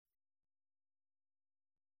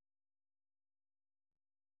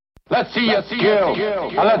Let's see your skill,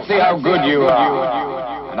 and let's see how good you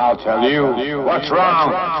are. And I'll tell you what's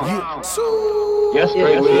wrong. Yes,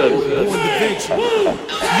 yes, yes. You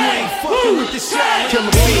ain't fucking with the shot. Kill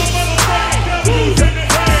the beat.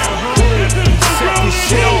 Set this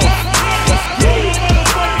shit off. Let's go.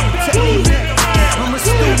 Take it. I'm a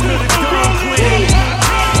student of the Dawn Clan.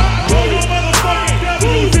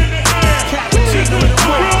 Cappuccino in the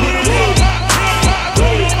world.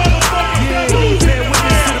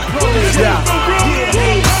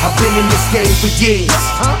 I've been in this game for years.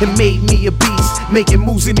 It made me a beast, making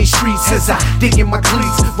moves in these streets as I dig in my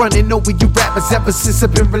cleats, running over you rappers ever since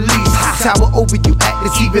I've been released. Tower over you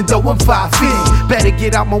actors even though I'm 5 feet. Better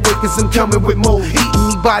get out my way cause I'm coming with more heat.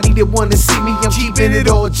 Anybody that wanna see me, I'm keeping it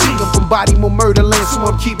all G. I'm from body, more murder land, so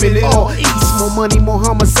I'm keeping it all east. More money, more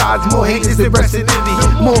homicides, more haters than Resident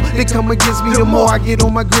Evil. More they come against me, the more I get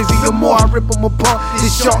on my grizzly, the more I rip them apart.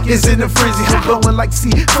 This shark is in a frenzy, I'm blowing like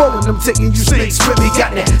C4 and I'm taking you snakes with me.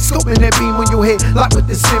 Got that scope in that beam on your head, like with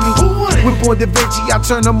the semi. We're born Da Vinci, I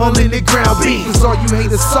turn them all in the ground beat. Cause all you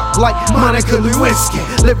haters suck like Monica Lewinsky.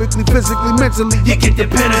 Lyrically, physically, mentally, you get the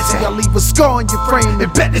penalty. I leave a scar on your frame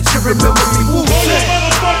and bet that you remember me.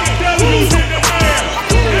 Motherfucking devils in the air.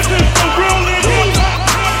 This is the real Indies.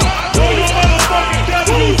 All you motherfucking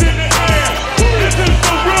devils in the air. This is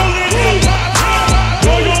the real Indies.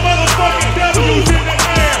 All you motherfucking devils in the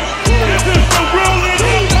air. This is the real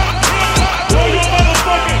Indies. All you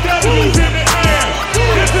motherfucking devils in the air.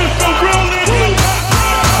 This is the real Indies.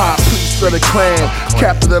 High priest of the clan,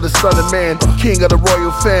 captain of the son of man, king of the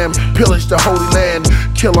royal fam, pillage the holy land,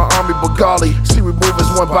 killer army Bengali, see we move as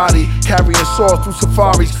one body, carrying swords through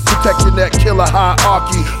safaris, protecting that killer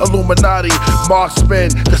hierarchy, Illuminati,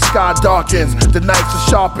 marksmen, the sky darkens, the nights are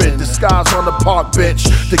sharpened, the skies on the park bench,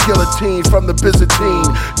 the guillotine from the Byzantine,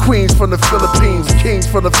 queens from the Philippines, kings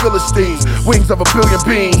from the Philistines, wings of a billion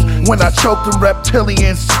beings, when I choke them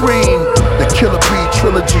reptilians scream, the Killer Bee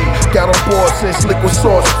trilogy, got on board since liquid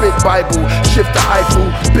sword, spit Bible, shift the Eiffel,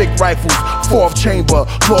 big rifles, fourth chamber,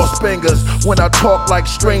 lost bangers, when I talk like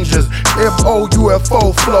strangers,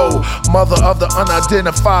 MOUFO flow, mother of the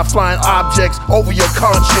unidentified flying objects over your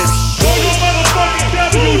conscience. All you motherfucking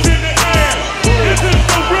devils in the air. This is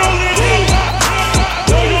the real Indies.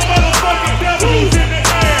 All you motherfucking devils in the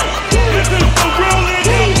air. This is the real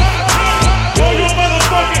Indies. All you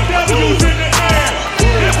motherfucking devils in the air.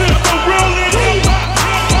 This is the real Indies.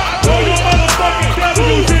 All you motherfucking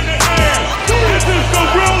devils in the air. This is the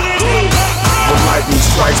real Indies. When lightning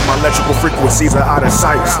strikes, my electrical frequencies are out of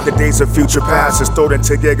sight. The days of future past is stored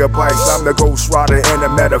into gigabytes. I'm the ghost rider in a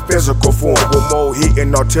metaphysical form, with more heat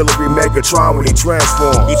and artillery Megatron when he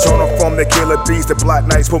transforms. Eternal from the killer bees, the black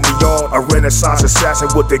knights put me on. A renaissance assassin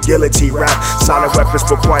with the guillotine rap. Silent weapons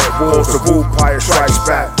for quiet wars, the vampire strikes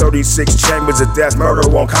back. 36 chambers of death, murder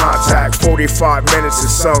on contact. 45 minutes of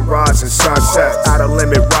sunrise and sunset. Out of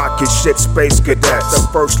limit rocket ship, space cadet. The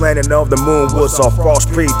first landing of the moon was a false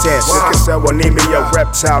pretense. Anemia,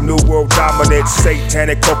 reptile, new world dominance,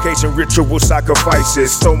 satanic Caucasian ritual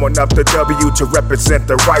sacrifices, throwing up the W to represent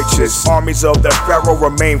the righteous. Armies of the pharaoh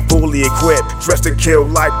remain fully equipped, dressed to kill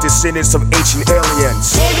like descendants of ancient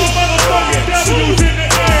aliens. All you motherfucking devils in the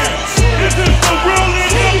air. This is the real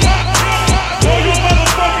Indies. All you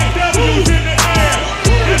motherfucking devils in the air.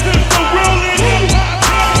 This is the real Indies.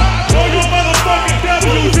 All you motherfucking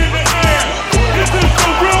devils in the air. This is the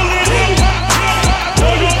real Indies.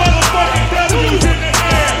 All you motherfucking devils in the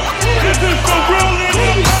air. This is the real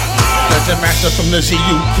Indies. Legend master from the ZU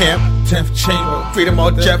camp. 10th chamber, freedom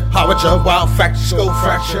or death, Howard, wild factor, skull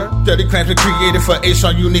fracture. Dirty clans were created for Ace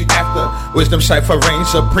on unique after. Wisdom cipher reign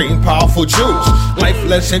supreme, powerful Jews. Life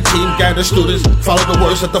lesson team gather students, follow the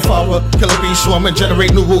words of the father. Killer bee swarm and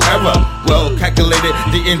generate new era. Well calculated,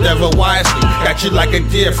 the endeavor wisely. Got you like a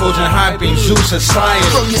deer, frozen high beam, Zeus and science.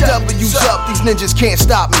 Throw your W's up, these ninjas can't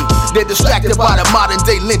stop me. They're distracted by the modern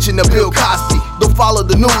day lynching of Bill Cosby. Don't follow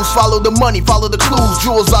the news, follow the money, follow the clues.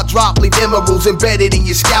 Jewels I drop, leave emeralds embedded in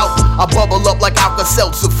your scalp. I bubble up like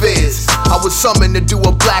Alka-Seltzer Fizz. I was summoned to do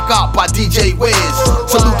a black op by DJ W.I.Z.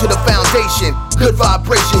 Salute to the foundation, good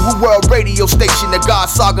vibration. Who world radio station, the God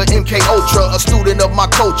Saga MK Ultra. A student of my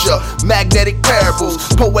culture, magnetic parables,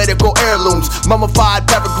 poetical heirlooms, mummified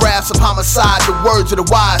paragraphs of homicide. The words of the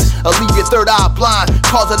wise, I'll leave your third eye blind,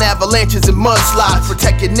 causing avalanches and mudslides.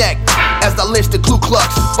 Protect your neck as I lynch the Ku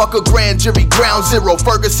Klux. Fuck a grand jury, ground zero,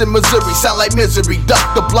 Ferguson, Missouri. Sound like misery, duck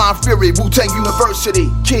the blind fury. Wu-Tang University,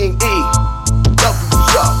 King E.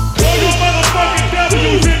 W's up. All you motherfucking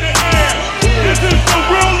devils in the air. This is the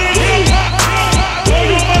real